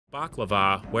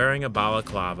Balaclava wearing a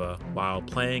balaclava while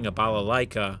playing a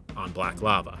balalaika on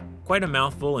Balaclava. Quite a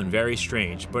mouthful and very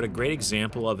strange, but a great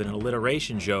example of an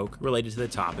alliteration joke related to the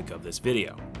topic of this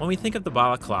video. When we think of the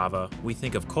balaclava, we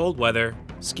think of cold weather,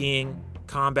 skiing,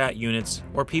 combat units,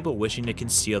 or people wishing to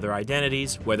conceal their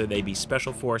identities, whether they be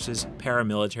special forces,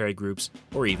 paramilitary groups,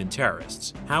 or even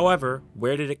terrorists. However,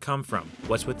 where did it come from?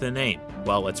 What's with the name?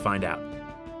 Well, let's find out.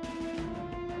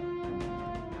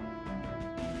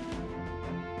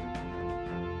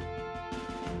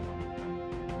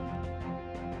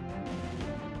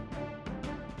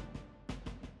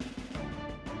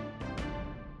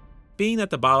 Being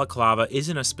that the balaclava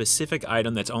isn't a specific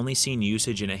item that's only seen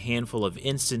usage in a handful of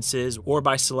instances or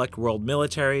by select world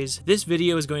militaries, this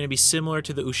video is going to be similar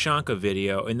to the Ushanka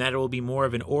video in that it will be more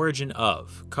of an origin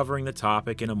of, covering the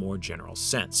topic in a more general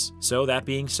sense. So that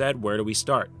being said, where do we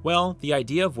start? Well, the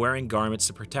idea of wearing garments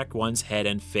to protect one's head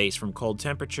and face from cold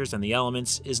temperatures and the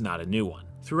elements is not a new one.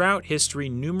 Throughout history,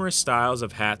 numerous styles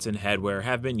of hats and headwear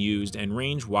have been used and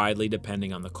range widely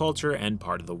depending on the culture and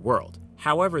part of the world.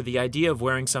 However, the idea of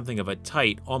wearing something of a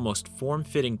tight, almost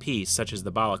form-fitting piece such as the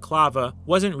balaclava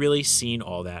wasn't really seen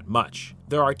all that much.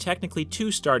 There are technically two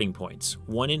starting points,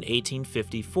 one in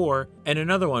 1854 and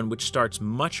another one which starts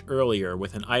much earlier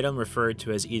with an item referred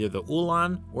to as either the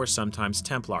ulan or sometimes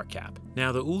Templar cap.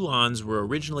 Now, the ulans were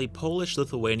originally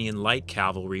Polish-Lithuanian light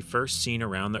cavalry first seen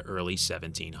around the early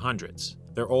 1700s.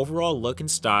 Their overall look and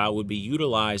style would be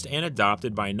utilized and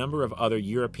adopted by a number of other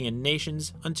European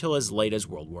nations until as late as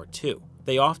World War II.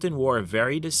 They often wore a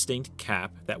very distinct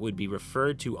cap that would be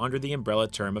referred to under the umbrella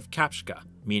term of kapshka,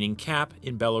 meaning cap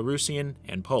in Belarusian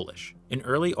and Polish. An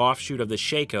early offshoot of the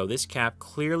shako, this cap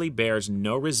clearly bears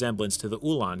no resemblance to the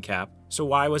ulan cap, so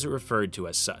why was it referred to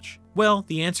as such? Well,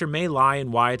 the answer may lie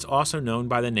in why it's also known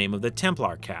by the name of the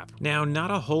Templar cap. Now,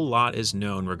 not a whole lot is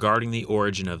known regarding the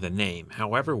origin of the name.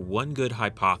 However, one good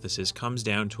hypothesis comes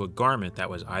down to a garment that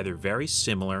was either very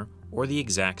similar or the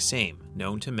exact same,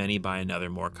 known to many by another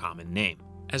more common name.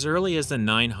 As early as the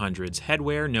 900s,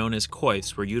 headwear known as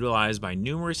coifs were utilized by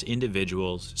numerous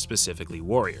individuals, specifically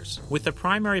warriors, with the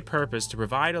primary purpose to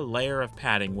provide a layer of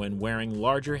padding when wearing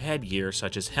larger headgear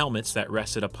such as helmets that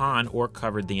rested upon or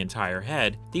covered the entire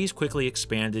head. These quickly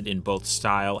expanded in both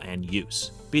style and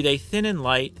use. Be they thin and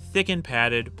light, thick and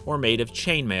padded, or made of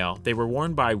chainmail, they were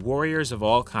worn by warriors of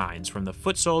all kinds, from the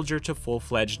foot soldier to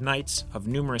full-fledged knights of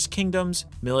numerous kingdoms,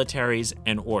 militaries,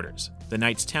 and orders, the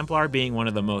Knights Templar being one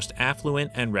of the most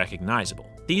affluent and recognizable.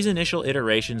 These initial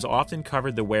iterations often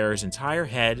covered the wearer's entire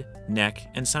head, neck,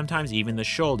 and sometimes even the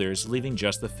shoulders, leaving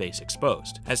just the face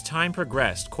exposed. As time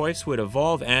progressed, coifs would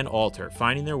evolve and alter,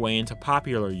 finding their way into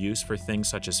popular use for things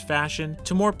such as fashion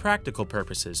to more practical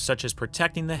purposes such as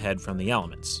protecting the head from the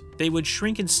elements. They would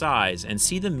shrink in size and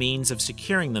see the means of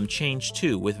securing them change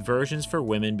too, with versions for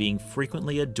women being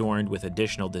frequently adorned with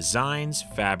additional designs,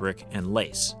 fabric, and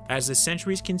lace. As the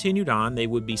centuries continued on, they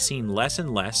would be seen less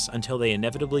and less until they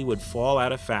inevitably would fall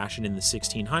out of fashion in the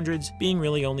 1600s, being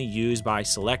really only used by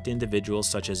select individuals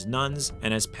such as nuns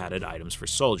and as padded items for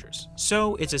soldiers.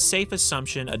 So it's a safe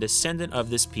assumption a descendant of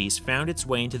this piece found its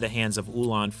way into the hands of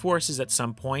Ulan forces at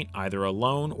some point, either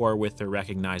alone or with their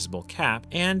recognizable cap,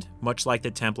 and, much like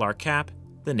the Templar cap,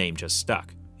 the name just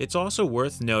stuck. It's also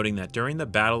worth noting that during the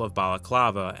Battle of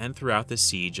Balaclava and throughout the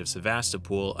Siege of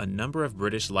Sevastopol, a number of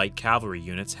British light cavalry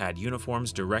units had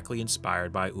uniforms directly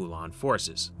inspired by Ulan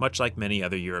forces, much like many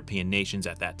other European nations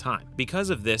at that time.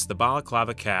 Because of this, the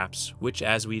Balaclava caps, which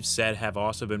as we've said have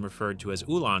also been referred to as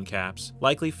Ulan caps,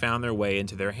 likely found their way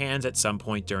into their hands at some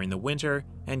point during the winter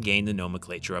and gained the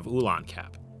nomenclature of Ulan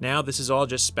cap. Now, this is all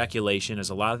just speculation as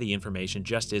a lot of the information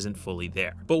just isn't fully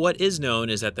there. But what is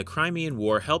known is that the Crimean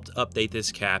War helped update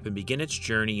this cap and begin its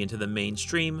journey into the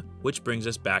mainstream, which brings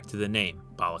us back to the name,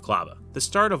 Balaclava. The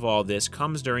start of all this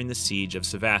comes during the Siege of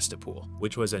Sevastopol,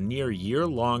 which was a near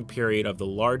year-long period of the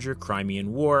larger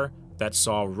Crimean War that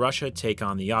saw Russia take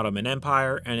on the Ottoman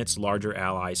Empire and its larger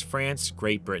allies France,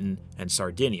 Great Britain, and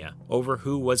Sardinia, over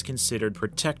who was considered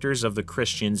protectors of the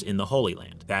Christians in the Holy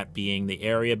Land, that being the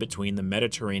area between the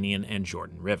Mediterranean and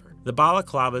Jordan River. The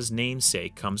balaclava's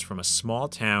namesake comes from a small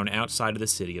town outside of the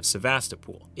city of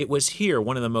Sevastopol. It was here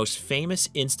one of the most famous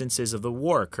instances of the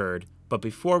war occurred, but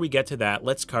before we get to that,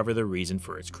 let's cover the reason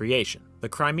for its creation. The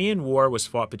Crimean War was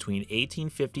fought between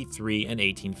 1853 and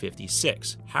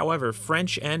 1856. However,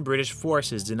 French and British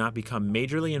forces did not become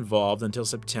majorly involved until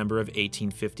September of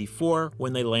 1854,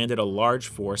 when they landed a large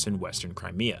force in western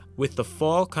Crimea. With the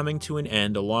fall coming to an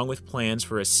end, along with plans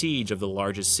for a siege of the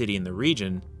largest city in the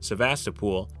region,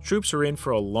 Sevastopol, troops were in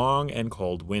for a long and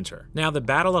cold winter. Now, the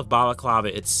Battle of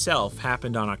Balaclava itself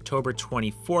happened on October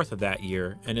 24th of that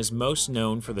year, and is most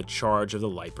known for the charge charge of the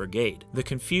Light Brigade. The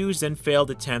confused and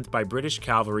failed attempt by British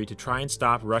cavalry to try and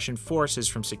stop Russian forces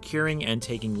from securing and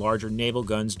taking larger naval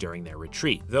guns during their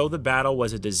retreat. Though the battle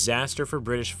was a disaster for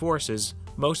British forces,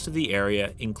 most of the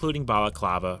area, including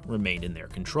Balaclava, remained in their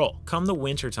control. Come the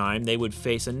wintertime, they would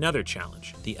face another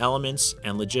challenge: the elements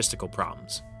and logistical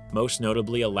problems, most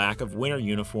notably a lack of winter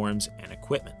uniforms and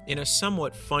equipment. In a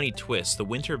somewhat funny twist, the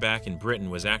winter back in Britain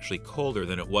was actually colder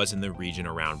than it was in the region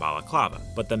around Balaclava,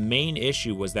 but the main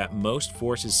issue was that most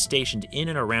forces stationed in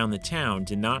and around the town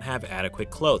did not have adequate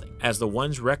clothing, as the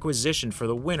ones requisitioned for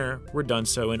the winter were done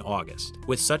so in August.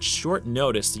 With such short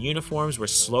notice, the uniforms were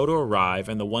slow to arrive,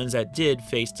 and the ones that did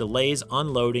faced delays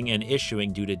unloading and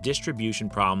issuing due to distribution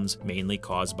problems mainly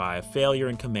caused by a failure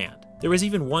in command. There was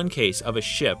even one case of a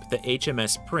ship, the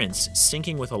HMS Prince,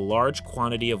 sinking with a large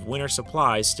quantity of winter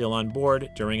supplies still on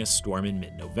board during a storm in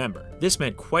mid-November. This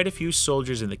meant quite a few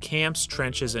soldiers in the camps,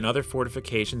 trenches, and other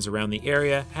fortifications around the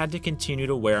area had to continue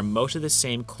to wear most of the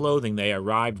same clothing they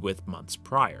arrived with months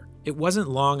prior. It wasn't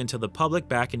long until the public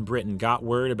back in Britain got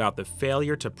word about the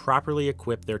failure to properly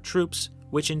equip their troops,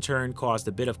 which in turn caused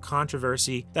a bit of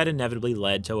controversy that inevitably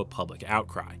led to a public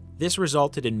outcry. This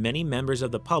resulted in many members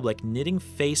of the public knitting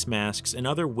face masks and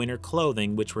other winter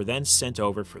clothing, which were then sent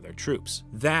over for their troops.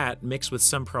 That, mixed with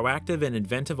some proactive and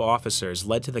inventive officers,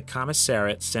 led to the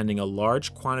commissariat sending a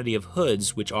large quantity of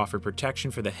hoods which offered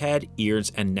protection for the head,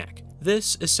 ears, and neck.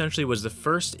 This essentially was the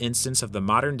first instance of the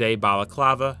modern-day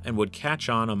balaclava and would catch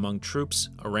on among troops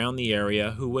around the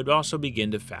area who would also begin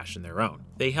to fashion their own.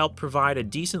 They helped provide a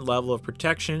decent level of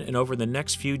protection and over the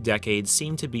next few decades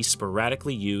seemed to be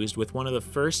sporadically used, with one of the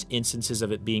first instances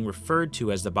of it being referred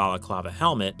to as the balaclava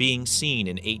helmet being seen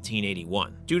in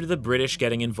 1881. Due to the British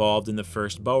getting involved in the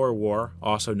First Boer War,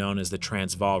 also known as the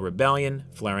Transvaal Rebellion,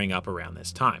 flaring up around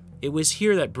this time. It was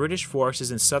here that British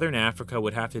forces in southern Africa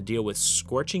would have to deal with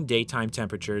scorching daytime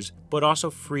temperatures, but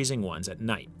also freezing ones at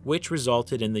night, which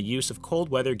resulted in the use of cold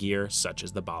weather gear such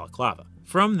as the balaclava.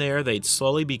 From there, they'd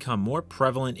slowly become more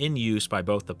prevalent in use by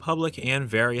both the public and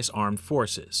various armed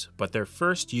forces, but their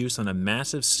first use on a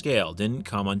massive scale didn't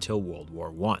come until World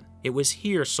War I. It was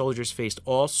here soldiers faced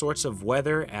all sorts of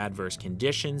weather, adverse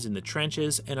conditions in the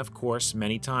trenches, and of course,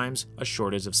 many times, a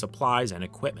shortage of supplies and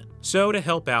equipment. So to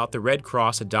help out, the Red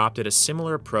Cross adopted a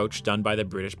similar approach done by the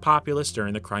British populace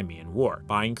during the Crimean War,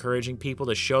 by encouraging people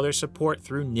to show their support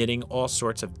through knitting all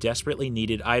sorts of desperately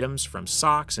needed items from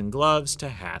socks and gloves to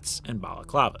hats and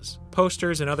balaclavas.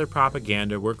 Posters and other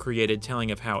propaganda were created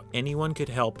telling of how anyone could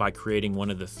help by creating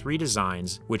one of the three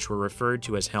designs which were referred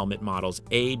to as helmet models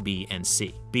A, B, and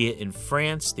C. Be it in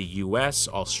France, the US,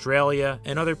 Australia,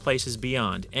 and other places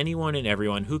beyond, anyone and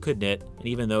everyone who could knit, and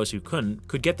even those who couldn't,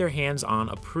 could get their hands on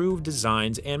approved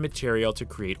designs and material to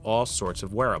create all sorts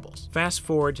of wearables. Fast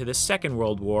forward to the Second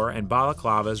World War, and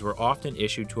balaclavas were often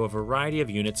issued to a variety of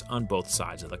units on both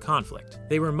sides of the conflict.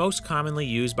 They were most commonly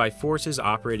used by forces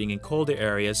operating in colder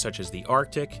areas such as the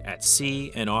Arctic, at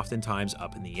sea, and oftentimes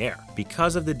up in the air.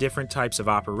 Because of the different types of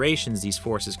operations these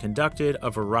forces conducted, a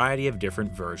variety of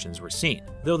different versions were seen.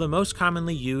 Though the most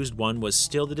commonly used one was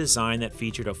still the design that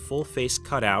featured a full face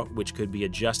cutout which could be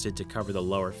adjusted to cover the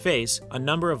lower face, a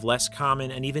number of less common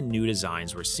and even new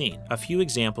designs were seen. A few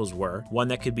examples were one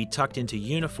that could be tucked into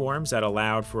uniforms that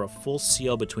allowed for a full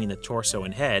seal between the torso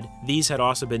and head. These had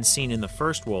also been seen in the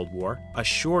First World War. A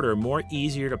shorter, more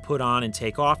easier to put on and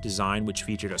take off design which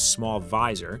featured a small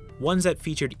visor, ones that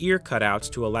featured ear cutouts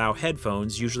to allow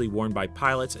headphones usually worn by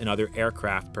pilots and other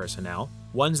aircraft personnel,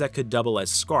 ones that could double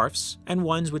as scarves, and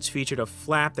ones which featured a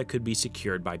flap that could be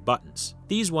secured by buttons.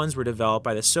 These ones were developed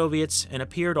by the Soviets and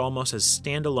appeared almost as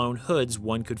standalone hoods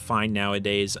one could find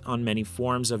nowadays on many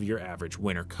forms of your average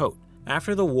winter coat.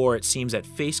 After the war, it seems that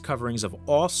face coverings of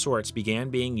all sorts began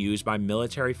being used by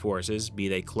military forces, be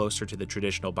they closer to the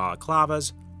traditional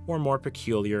balaclavas or more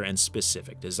peculiar and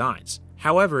specific designs.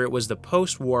 However, it was the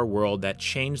post-war world that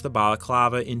changed the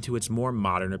balaclava into its more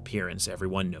modern appearance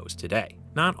everyone knows today.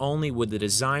 Not only would the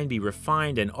design be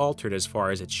refined and altered as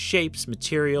far as its shapes,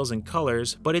 materials, and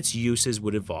colors, but its uses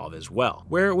would evolve as well.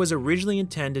 Where it was originally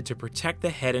intended to protect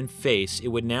the head and face, it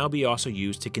would now be also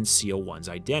used to conceal one's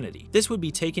identity. This would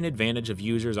be taking advantage of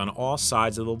users on all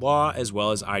sides of the law as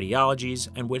well as ideologies,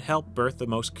 and would help birth the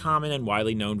most common and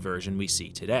widely known version we see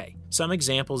today. Some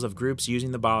examples of groups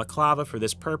using the balaclava for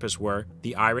this purpose were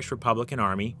the Irish Republican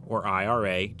Army, or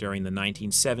IRA, during the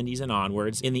 1970s and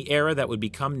onwards, in the era that would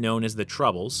become known as the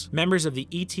Troubles, members of the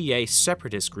ETA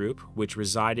separatist group, which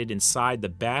resided inside the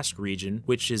Basque region,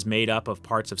 which is made up of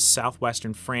parts of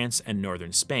southwestern France and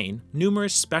northern Spain,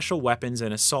 numerous special weapons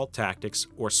and assault tactics,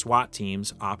 or SWAT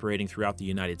teams, operating throughout the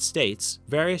United States,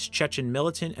 various Chechen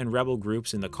militant and rebel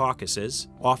groups in the Caucasus,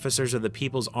 officers of the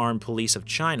People's Armed Police of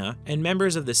China, and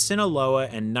members of the Sinaloa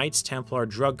and Knights Templar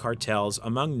drug cartels,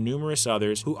 among numerous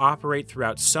others who operate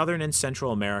throughout Southern and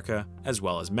Central America, as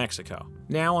well as Mexico.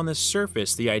 Now, on the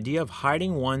surface, the idea of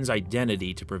hiding one's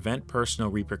identity to prevent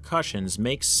personal repercussions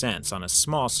makes sense on a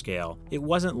small scale. It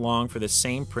wasn't long for the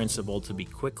same principle to be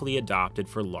quickly adopted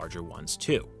for larger ones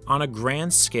too. On a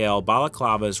grand scale,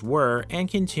 balaclavas were and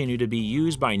continue to be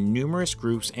used by numerous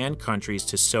groups and countries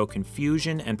to sow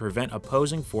confusion and prevent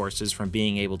opposing forces from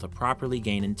being able to properly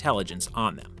gain intelligence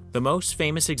on them. The most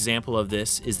famous example of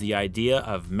this is the idea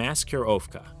of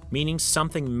maskirovka, meaning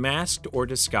something masked or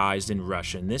disguised in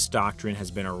Russian. This doctrine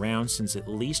has been around since at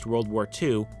least World War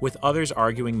II, with others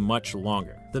arguing much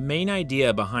longer. The main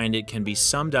idea behind it can be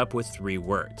summed up with 3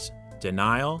 words: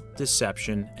 denial,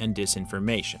 deception, and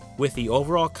disinformation, with the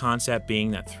overall concept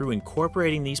being that through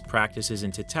incorporating these practices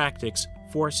into tactics,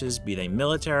 forces, be they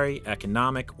military,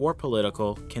 economic, or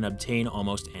political, can obtain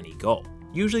almost any goal.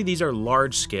 Usually these are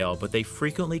large scale, but they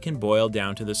frequently can boil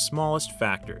down to the smallest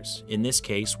factors, in this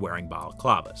case wearing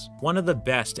balaclavas. One of the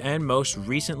best and most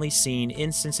recently seen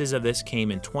instances of this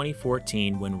came in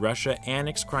 2014 when Russia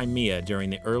annexed Crimea during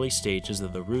the early stages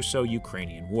of the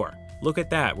Russo-Ukrainian War. Look at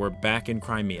that, we're back in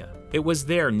Crimea. It was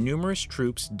there numerous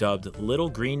troops dubbed Little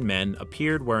Green Men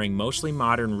appeared wearing mostly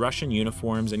modern Russian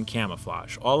uniforms and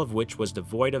camouflage, all of which was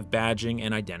devoid of badging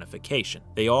and identification.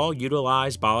 They all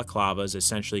utilized balaclavas,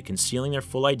 essentially concealing their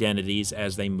full identities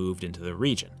as they moved into the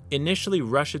region. Initially,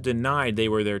 Russia denied they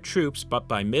were their troops, but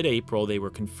by mid-April they were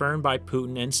confirmed by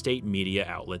Putin and state media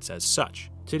outlets as such.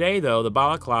 Today, though, the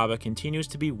balaclava continues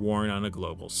to be worn on a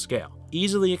global scale.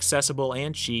 Easily accessible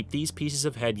and cheap, these pieces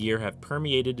of headgear have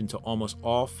permeated into almost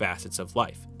all facets of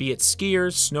life. Be it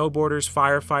skiers, snowboarders,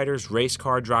 firefighters, race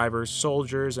car drivers,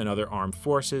 soldiers and other armed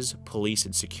forces, police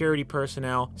and security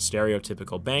personnel,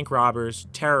 stereotypical bank robbers,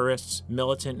 terrorists,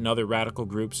 militant and other radical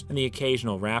groups, and the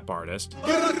occasional rap artist.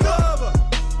 Balaclava!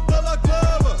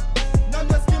 Balaclava!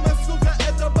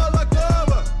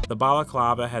 The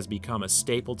balaclava has become a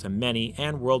staple to many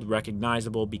and world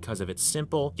recognizable because of its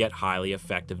simple yet highly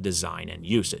effective design and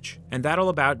usage. And that'll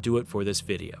about do it for this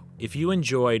video. If you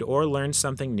enjoyed or learned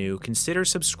something new, consider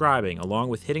subscribing along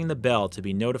with hitting the bell to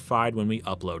be notified when we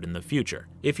upload in the future.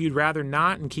 If you'd rather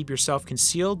not and keep yourself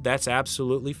concealed, that's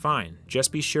absolutely fine.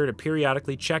 Just be sure to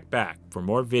periodically check back for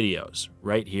more videos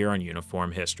right here on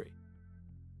Uniform History.